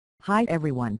Hi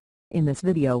everyone. In this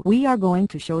video we are going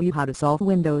to show you how to solve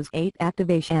Windows 8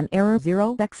 activation error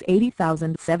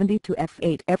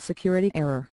 0x80072f8f security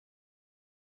error.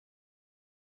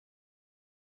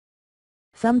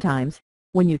 Sometimes,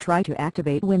 when you try to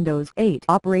activate Windows 8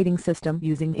 operating system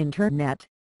using Internet,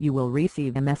 you will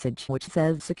receive a message which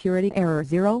says security error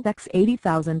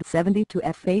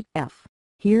 0x80072f8f.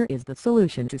 Here is the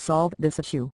solution to solve this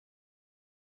issue.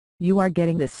 You are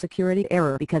getting this security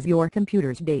error because your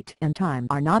computer's date and time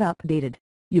are not updated.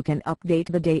 You can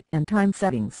update the date and time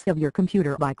settings of your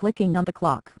computer by clicking on the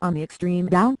clock on the extreme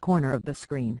down corner of the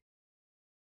screen.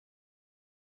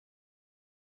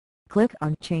 Click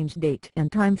on Change Date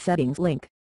and Time Settings link.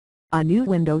 A new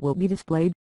window will be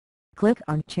displayed. Click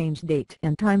on Change Date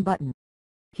and Time button.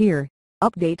 Here,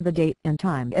 update the date and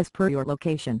time as per your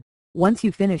location. Once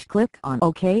you finish, click on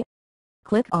OK.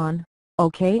 Click on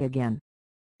OK again.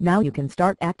 Now you can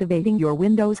start activating your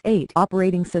Windows 8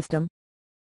 operating system.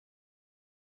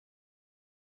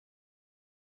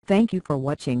 Thank you for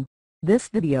watching. This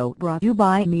video brought you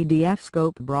by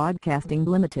MediaScope Broadcasting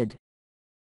Limited.